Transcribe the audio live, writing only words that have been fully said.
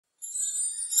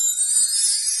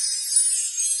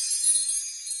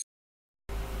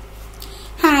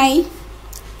Hi,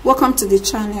 welcome to the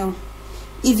channel.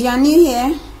 If you are new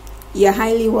here, you're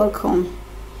highly welcome.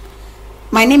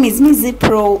 My name is Mizi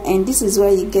Pro, and this is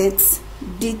where you get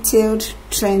detailed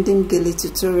trending Gele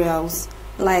tutorials.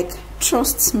 Like,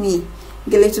 trust me,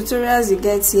 Gele tutorials you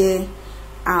get here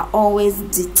are always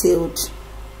detailed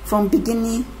from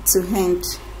beginning to end.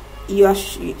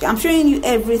 I'm showing you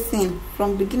everything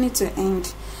from beginning to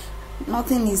end.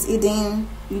 Nothing is hidden.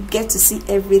 You get to see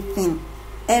everything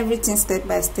step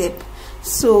by step.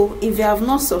 So if you have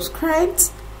not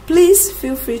subscribed, please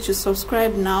feel free to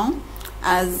subscribe now,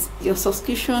 as your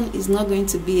subscription is not going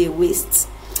to be a waste.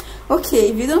 Okay,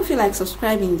 if you don't feel like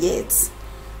subscribing yet,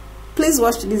 please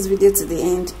watch this video to the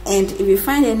end, and if you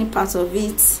find any part of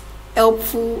it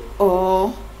helpful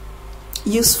or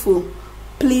useful,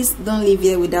 please don't leave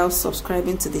here without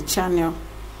subscribing to the channel.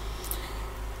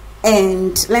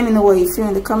 And let me know what you feel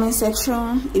in the comment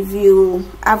section. If you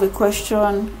have a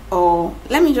question, or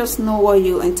let me just know what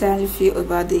you entirely feel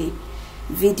about the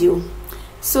video.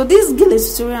 So this Gele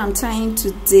tutorial I'm tying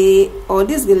today, or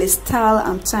this Gele style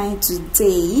I'm tying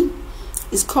today,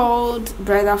 is called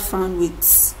bridal fan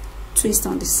with twist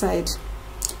on the side.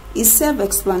 It's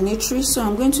self-explanatory, so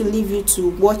I'm going to leave you to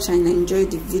watch and enjoy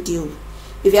the video.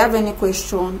 If you have any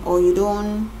question or you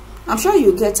don't, I'm sure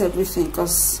you get everything,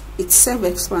 because it's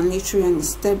self-explanatory and it's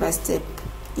step by step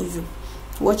if you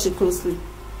watch it closely.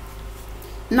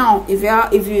 Now, if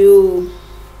you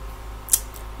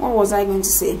what was I going to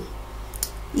say?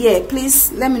 Yeah,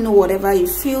 please let me know whatever you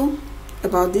feel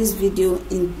about this video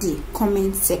in the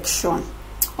comment section.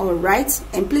 All right,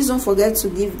 and please don't forget to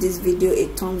give this video a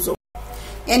thumbs up.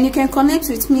 And you can connect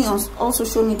with me on all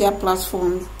social media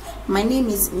platforms. My name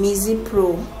is Mizi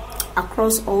Pro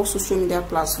across all social media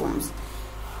platforms.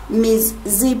 Miss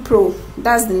Z Pro,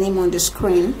 that's the name on the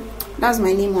screen. That's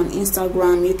my name on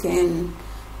Instagram.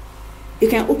 You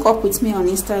can hook up with me on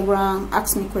Instagram,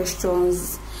 ask me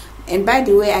questions. And by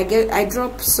the way, I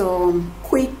drop some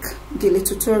quick Gele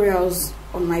tutorials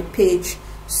on my page,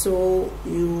 so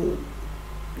you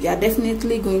are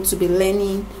definitely going to be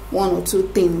learning one or two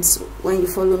things when you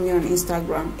follow me on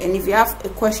Instagram. And if you have a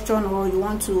question, or you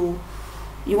want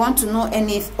to know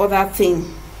any other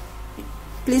thing,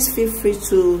 please feel free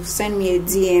to send me a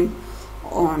DM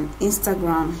on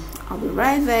Instagram. I'll be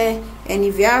right there. And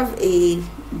if you have a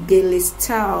Gele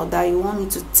style that you want me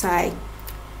to tie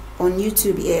on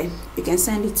YouTube here, you can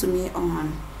send it to me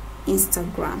on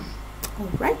Instagram. All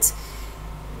right,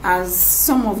 as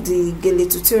some of the Gele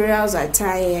tutorials I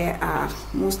tie here are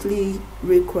mostly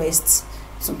requests.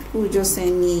 Some people just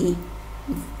send me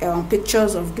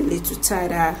pictures of Gele to tie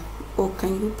that. Oh,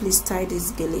 can you please tie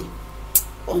this Gele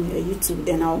on your YouTube?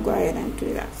 Then I'll go ahead and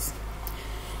do that.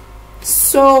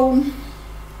 So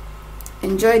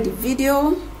enjoy the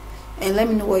video and let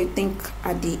me know what you think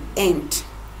at the end.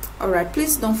 All right,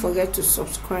 please don't forget to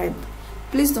subscribe.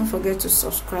 Please don't forget to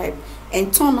subscribe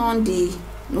and turn on the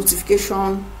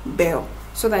notification bell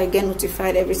so that I get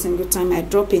notified every single time I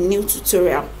drop a new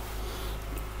tutorial.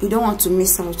 You don't want to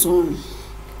miss out on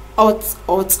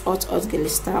hot Gele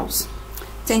styles.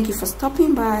 Thank you for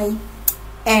stopping by,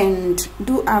 and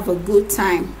do have a good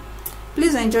time.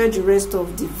 Please enjoy the rest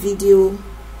of the video,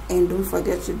 and don't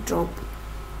forget to drop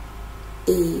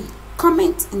a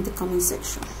comment in the comment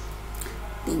section.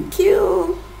 Thank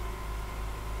you.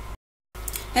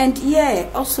 And yeah,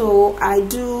 also I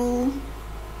do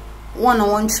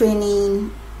one-on-one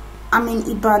training. I'm in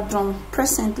Ibadan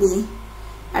presently.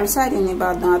 I reside in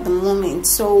Ibadan at the moment,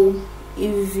 so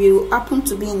if you happen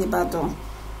to be in Ibadan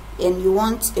and you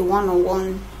want a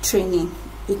one-on-one training,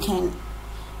 you can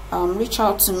reach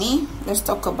out to me. Let's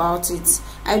talk about it.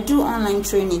 I do online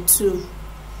training too.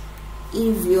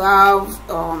 If you have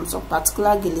some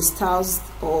particular Gele styles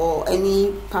or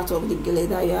any part of the Gele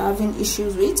that you're having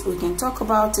issues with, we can talk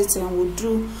about it, and we'll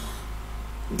do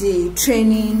the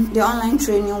training, the online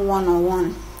training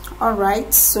one-on-one. All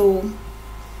right, so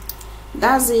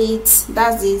that's it.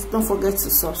 Don't forget to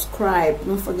subscribe.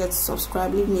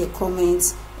 Leave me a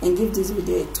comment and give this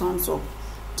video a thumbs up.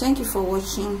 Thank you for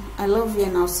watching. I love you,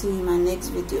 and I'll see you in my next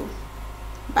video.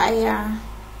 Bye.